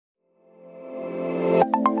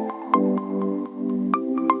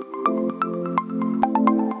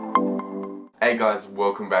Hey guys,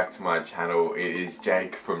 welcome back to my channel. It is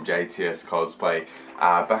Jake from JTS Cosplay,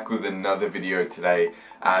 back with another video today.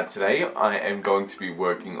 Today I am going to be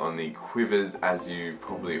working on the Quivers, as you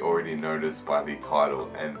probably already noticed by the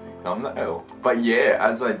title and the thumbnail. But yeah,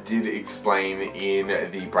 as I did explain in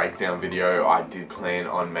the breakdown video, I did plan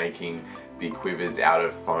on making the Quivers out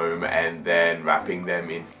of foam and then wrapping them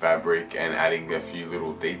in fabric and adding a few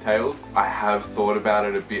little details. I have thought about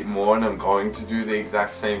it a bit more and I'm going to do the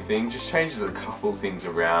exact same thing, just change a couple things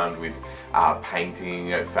around with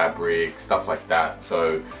painting, fabric, stuff like that.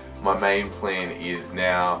 So my main plan is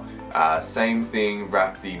now same thing,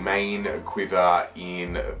 wrap the main quiver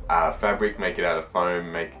in fabric, make it out of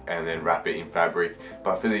foam, and then wrap it in fabric.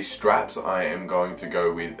 But for these straps I am going to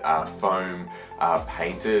go with foam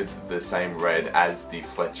painted the same red as the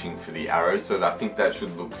fletching for the arrows, so I think that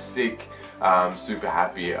should look sick. Super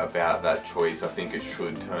happy about that choice. I think it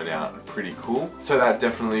should turn out pretty cool. So that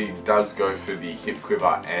definitely does go for the hip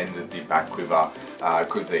quiver and the back quiver,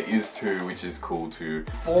 because there is two, which is cool too.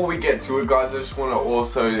 Before we get to it guys, I just want to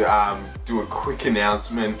also do a quick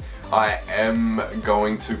announcement. I am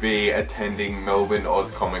going to be attending Melbourne Oz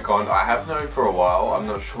Comic Con. I have known for a while, I'm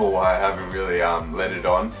not sure why I haven't really let it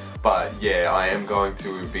on, but yeah, I am going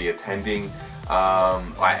to be attending.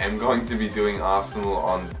 I am going to be doing Arsenal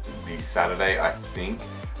on the Saturday, I think.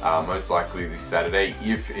 Most likely this Saturday,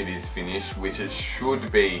 if it is finished, which it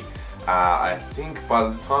should be. I think by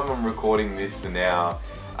the time I'm recording this now,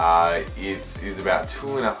 it is about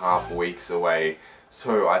 2.5 weeks away.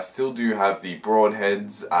 So I still do have the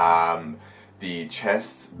broadheads, the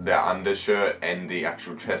chest, the undershirt, and the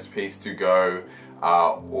actual chest piece to go.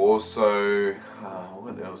 Also,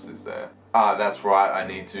 what else is there? That's right, I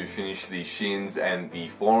need to finish the shins and the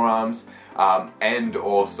forearms, and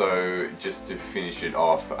also just to finish it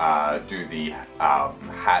off, do the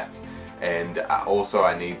hat, and also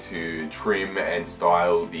I need to trim and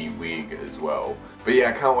style the wig as well. But yeah,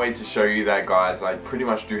 I can't wait to show you that guys. I pretty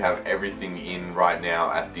much do have everything in right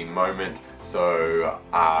now at the moment, so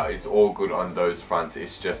it's all good on those fronts.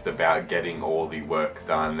 It's just about getting all the work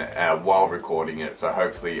done while recording it, so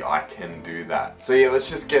hopefully I can do that. So yeah, let's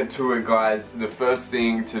just get to it guys. The first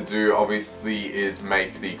thing to do obviously is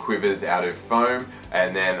make the quivers out of foam,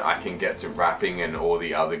 and then I can get to wrapping and all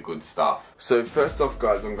the other good stuff. So first off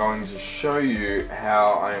guys, I'm going to show you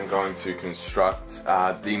how I am going to construct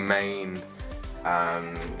the main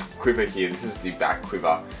quiver here. This is the back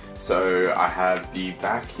quiver. So I have the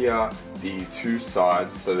back here, the two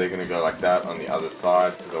sides, so they're going to go like that on the other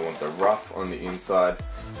side because I want the rough on the inside.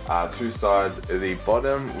 Two sides, the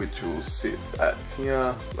bottom which will sit at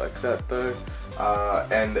here like that though,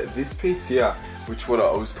 and this piece here, which what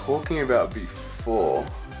I was talking about before,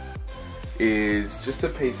 is just a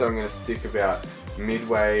piece I'm going to stick about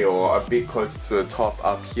midway or a bit closer to the top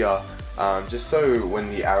up here. Just so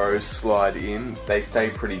when the arrows slide in, they stay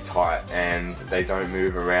pretty tight and they don't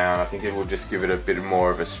move around. I think it will just give it a bit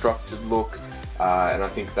more of a structured look, and I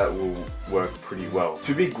think that will work pretty well.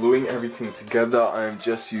 To be gluing everything together, I am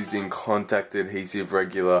just using contact adhesive,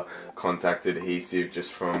 regular contact adhesive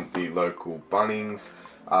just from the local Bunnings.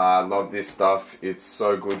 I love this stuff, it's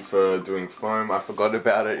so good for doing foam. I forgot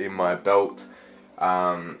about it in my belt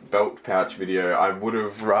pouch video. I would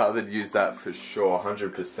have rather used that for sure,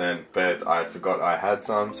 100%, but I forgot I had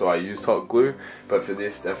some, so I used hot glue. But for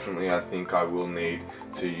this, definitely I think I will need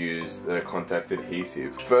to use the contact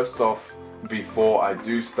adhesive. First off, before I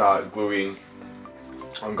do start gluing,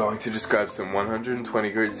 I'm going to just grab some 120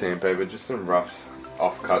 grit sandpaper, just some rough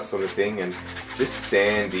offcut sort of thing, and just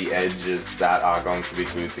sand the edges that are going to be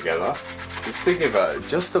glued together, just to give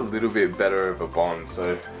just a little bit better of a bond.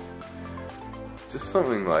 So just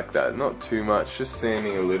something like that, not too much, just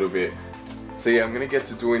sanding a little bit. So yeah, I'm going to get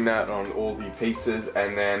to doing that on all the pieces,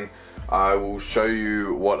 and then I will show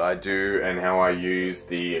you what I do and how I use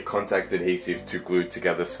the contact adhesive to glue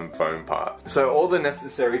together some foam parts. So all the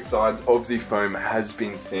necessary sides of the foam has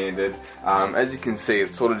been sanded. As you can see,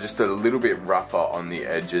 it's sort of just a little bit rougher on the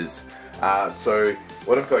edges. So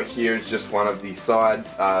what I've got here is just one of the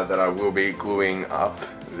sides that I will be gluing up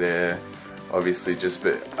there, obviously just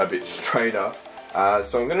a bit straighter.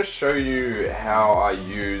 So I'm going to show you how I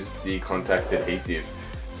use the contact adhesive.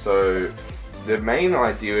 So the main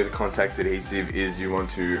idea with contact adhesive is you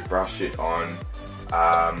want to brush it on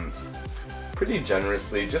pretty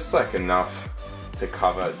generously, just like enough to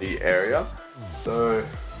cover the area. So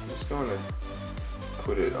I'm just going to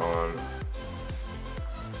put it on,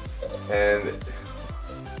 and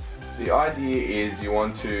the idea is you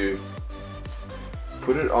want to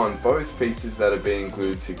put it on both pieces that are being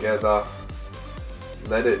glued together.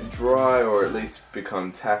 Let it dry or at least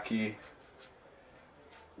become tacky,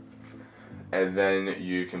 and then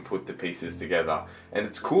you can put the pieces together. And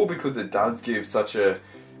it's cool because it does give such a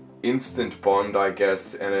instant bond, I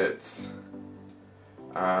guess, and it's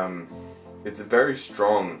very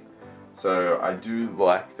strong. So I do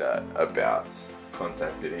like that about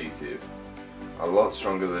contact adhesive. A lot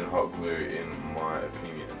stronger than hot glue in my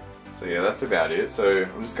opinion. So yeah, that's about it. So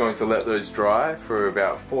I'm just going to let those dry for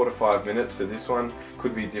about 4 to 5 minutes for this one.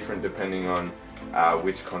 Could be different depending on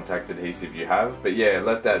which contact adhesive you have. But yeah,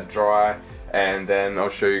 let that dry and then I'll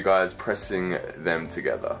show you guys pressing them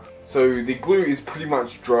together. So the glue is pretty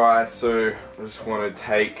much dry, so I just want to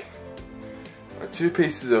take my 2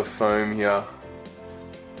 pieces of foam here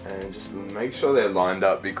and just make sure they're lined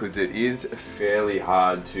up, because it is fairly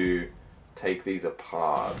hard to take these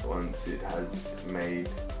apart once it has made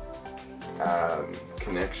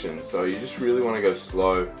connections. So you just really want to go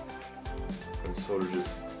slow and sort of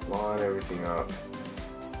just line everything up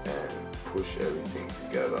and push everything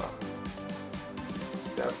together.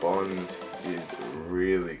 That bond is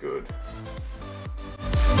really good.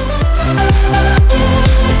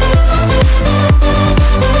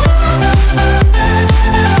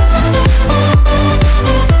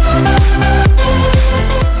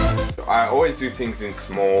 I always do things in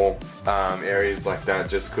small areas like that,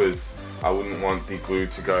 just because I wouldn't want the glue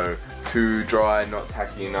to go too dry, not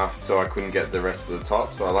tacky enough, so I couldn't get the rest of the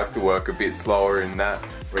top. So I like to work a bit slower in that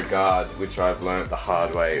regard, which I've learnt the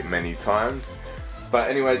hard way many times. But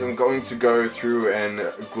anyways, I'm going to go through and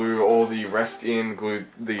glue all the rest in, glue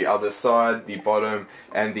the other side, the bottom,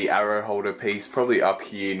 and the arrow holder piece, probably up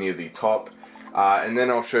here near the top. And then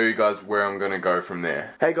I'll show you guys where I'm going to go from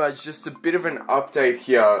there. Hey guys, just a bit of an update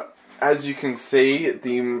here. As you can see,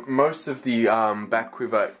 most of the back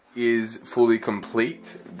quiver is fully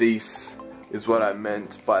complete. This is what I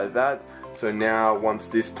meant by that. So now once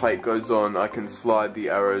this plate goes on, I can slide the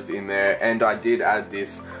arrows in there, and I did add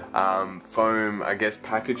this foam, I guess,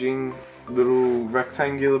 packaging little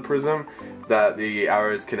rectangular prism that the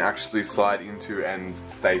arrows can actually slide into and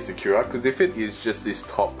stay secure, because if it is just this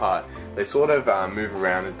top part, they sort of move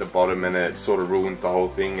around at the bottom and it sort of ruins the whole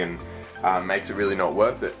thing and makes it really not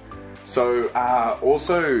worth it. So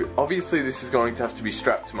also, obviously this is going to have to be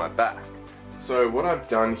strapped to my back. So what I've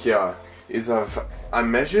done here is I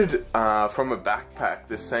measured from a backpack,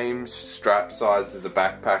 the same strap size as a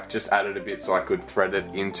backpack, just added a bit so I could thread it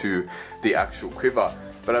into the actual quiver.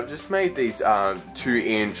 But I've just made these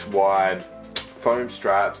 2-inch wide foam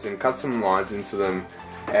straps and cut some lines into them,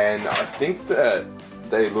 and I think that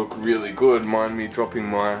they look really good. Mind me dropping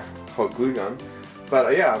my hot glue gun.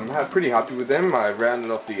 But yeah, I'm pretty happy with them. I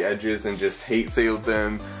rounded off the edges and just heat sealed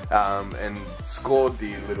them and scored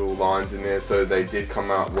the little lines in there, so they did come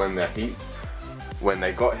out when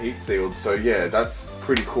they got heat sealed. So yeah, that's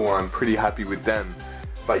pretty cool. I'm pretty happy with them.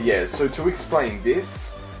 But yeah, so to explain this,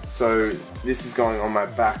 so this is going on my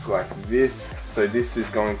back like this. So this is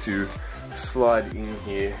going to slide in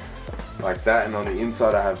here like that, and on the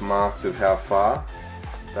inside I have marked of how far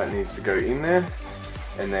that needs to go in there.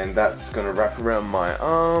 And then that's going to wrap around my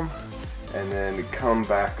arm and then come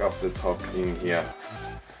back up the top in here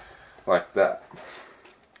like that.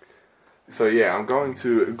 So yeah, I'm going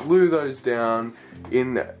to glue those down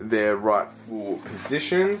in their rightful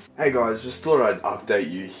positions. Hey guys, just thought I'd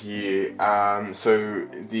update you here. So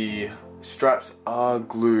the straps are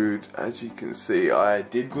glued, as you can see. I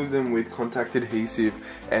did glue them with contact adhesive,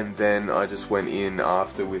 and then I just went in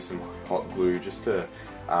after with some hot glue just to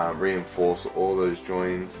reinforce all those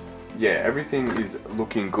joins. Yeah, everything is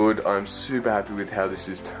looking good. I'm super happy with how this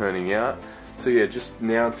is turning out. So yeah, just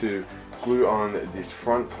now to glue on this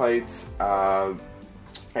front plates,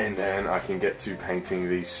 and then I can get to painting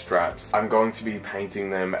these straps. I'm going to be painting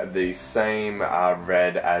them the same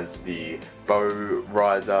red as the bow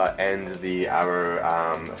riser and the arrow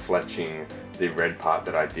fletching, the red part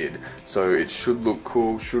that I did. So it should look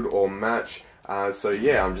cool, should all match. So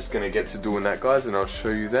yeah, I'm just going to get to doing that, guys, and I'll show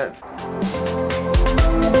you then.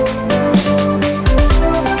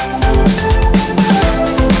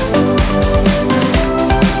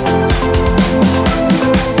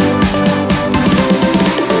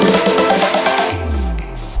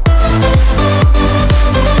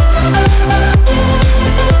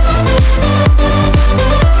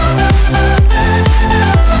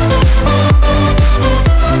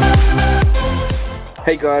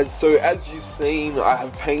 Hey guys, so as you've seen, I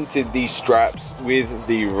have painted these straps with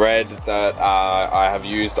the red that I have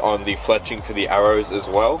used on the fletching for the arrows as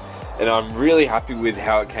well, and I'm really happy with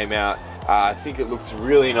how it came out. I think it looks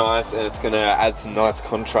really nice, and it's going to add some nice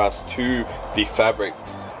contrast to the fabric.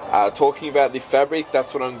 Talking about the fabric,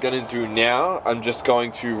 that's what I'm going to do now. I'm just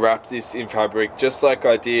going to wrap this in fabric just like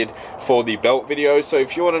I did for the belt video. So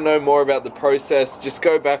if you want to know more about the process, just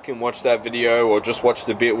go back and watch that video, or just watch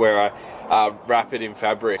the bit where I wrap it in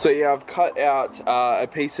fabric. So yeah, I've cut out a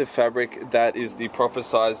piece of fabric that is the proper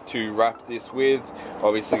size to wrap this with.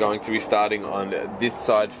 Obviously going to be starting on this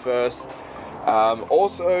side first.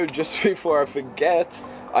 Also, just before I forget,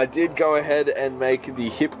 I did go ahead and make the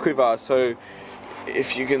hip quiver. So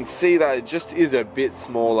if you can see that, it just is a bit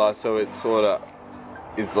smaller, so it sort of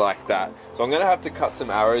is like that. So I'm gonna have to cut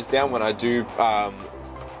some arrows down when I do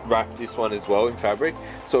wrap this one as well in fabric.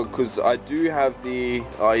 So because I do have the,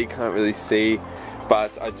 oh, you can't really see,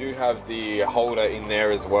 but I do have the holder in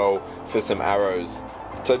there as well for some arrows.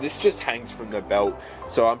 So this just hangs from the belt.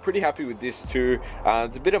 So I'm pretty happy with this too.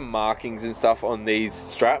 There's a bit of markings and stuff on these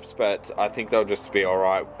straps, but I think they'll just be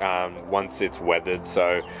alright once it's weathered,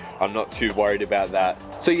 so I'm not too worried about that.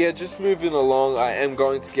 So yeah, just moving along, I am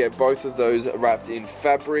going to get both of those wrapped in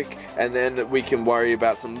fabric, and then we can worry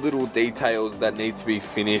about some little details that need to be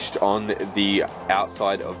finished on the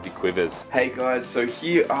outside of the quivers. Hey guys, so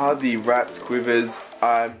here are the wrapped quivers.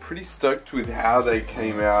 I'm pretty stoked with how they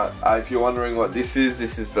came out. If you're wondering what this is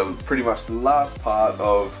the pretty much the last part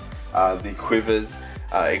of the quivers,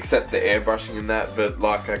 except the airbrushing and that, but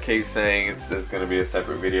like I keep saying, there's going to be a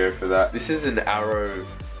separate video for that. This is an arrow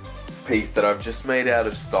piece that I've just made out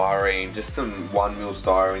of styrene, just some 1mm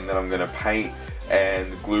styrene that I'm going to paint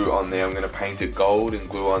and glue on there. I'm going to paint it gold and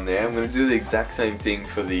glue on there. I'm going to do the exact same thing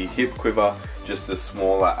for the hip quiver, just a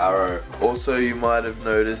smaller arrow. Also, you might have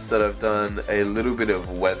noticed that I've done a little bit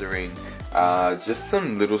of weathering, just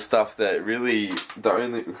some little stuff that really,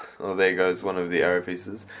 oh, there goes one of the arrow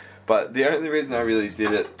pieces, but the only reason I really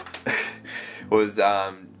did it was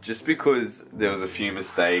just because there was a few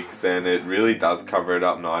mistakes, and it really does cover it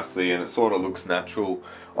up nicely, and it sort of looks natural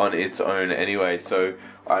on its own anyway, so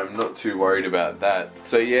I'm not too worried about that.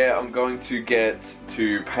 So yeah, I'm going to get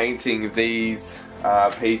to painting these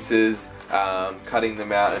pieces, cutting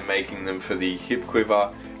them out and making them for the hip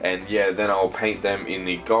quiver, and yeah, then I'll paint them in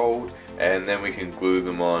the gold, and then we can glue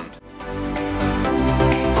them on.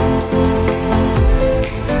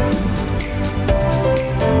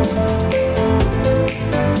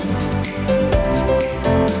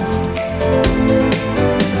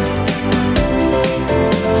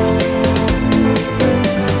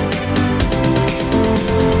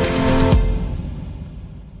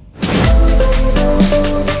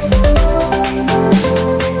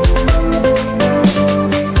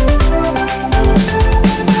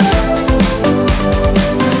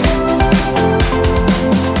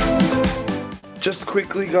 Just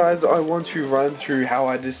quickly guys, I want to run through how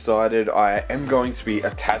I decided I am going to be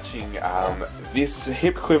attaching this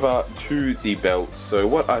hip quiver to the belt. So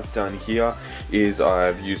what I've done here is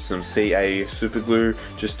I've used some CA super glue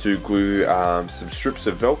just to glue some strips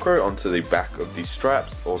of Velcro onto the back of the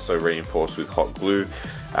straps, also reinforced with hot glue.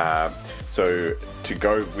 So to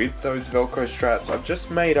go with those Velcro straps, I've just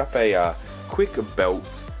made up a quick belt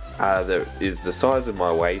that is the size of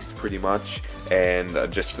my waist pretty much, and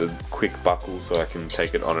just a quick buckle so I can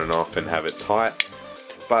take it on and off and have it tight.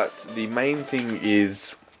 But the main thing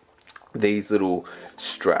is these little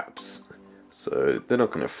straps. So they're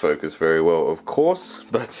not going to focus very well, of course,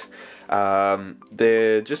 but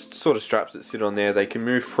they're just sort of straps that sit on there. They can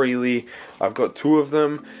move freely. I've got 2 of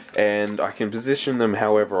them, and I can position them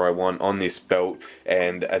however I want on this belt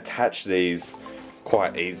and attach these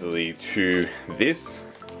quite easily to this.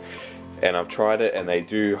 And I've tried it, and they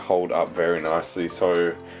do hold up very nicely,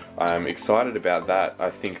 so I'm excited about that.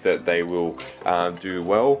 I think that they will do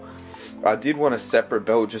well. I did want a separate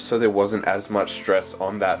belt just so there wasn't as much stress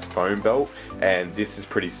on that foam belt, and this is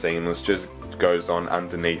pretty seamless, just goes on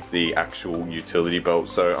underneath the actual utility belt,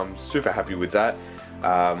 so I'm super happy with that.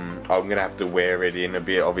 I'm gonna have to wear it in a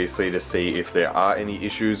bit obviously to see if there are any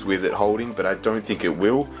issues with it holding, but I don't think it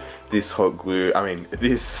will. This this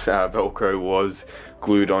Velcro was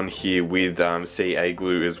glued on here with CA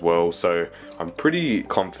glue as well, so I'm pretty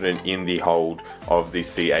confident in the hold of the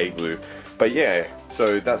CA glue. But yeah,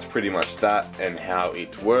 so that's pretty much that and how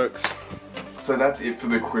it works. So that's it for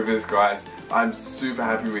the quivers, guys. I'm super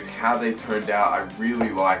happy with how they turned out. I really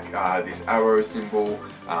like this arrow symbol,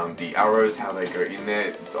 the arrows, how they go in there.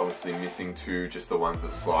 It's obviously missing 2, just the ones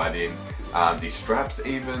that slide in. The straps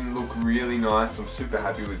even look really nice. I'm super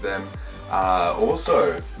happy with them.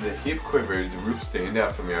 Also, the hip quiver is a real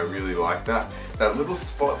standout for me. I really like that. That little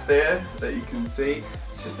spot there that you can see,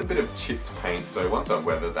 it's just a bit of chipped paint, so once I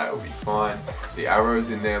weather that will be fine. The arrows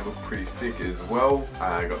in there look pretty sick as well.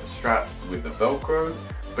 I got the straps with the Velcro.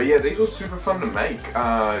 But yeah, these were super fun to make.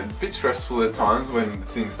 A bit stressful at times when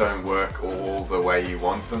things don't work all the way you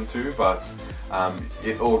want them to, but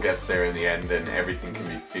it all gets there in the end and everything can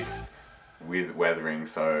be fixed with weathering,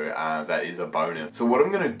 so that is a bonus. So what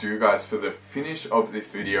I'm going to do, guys, for the finish of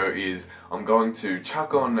this video is I'm going to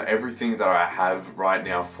chuck on everything that I have right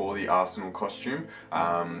now for the Arsenal costume,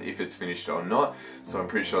 if it's finished or not. So I'm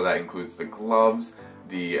pretty sure that includes the gloves,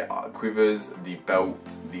 the quivers, the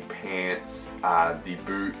belt, the pants, the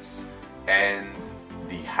boots, and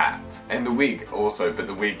the hat, and the wig also, but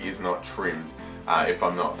the wig is not trimmed. If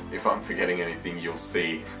I'm forgetting anything, you'll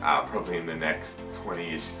see probably in the next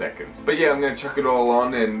 20-ish seconds. But yeah, I'm going to chuck it all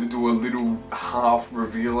on and do a little half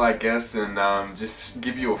reveal, I guess, and just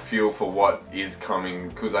give you a feel for what is coming,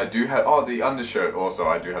 because I do have, oh, the undershirt also,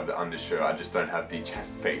 I do have the undershirt, I just don't have the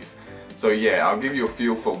chest piece. So yeah, I'll give you a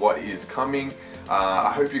feel for what is coming.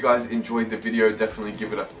 I hope you guys enjoyed the video. Definitely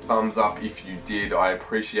give it a thumbs up if you did. I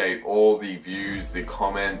appreciate all the views, the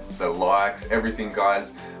comments, the likes, everything,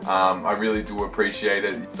 guys. I really do appreciate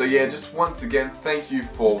it. So yeah, just once again, thank you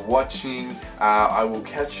for watching. I will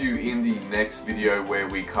catch you in the next video where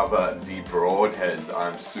we cover the broadheads.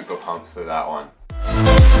 I'm super pumped for that one.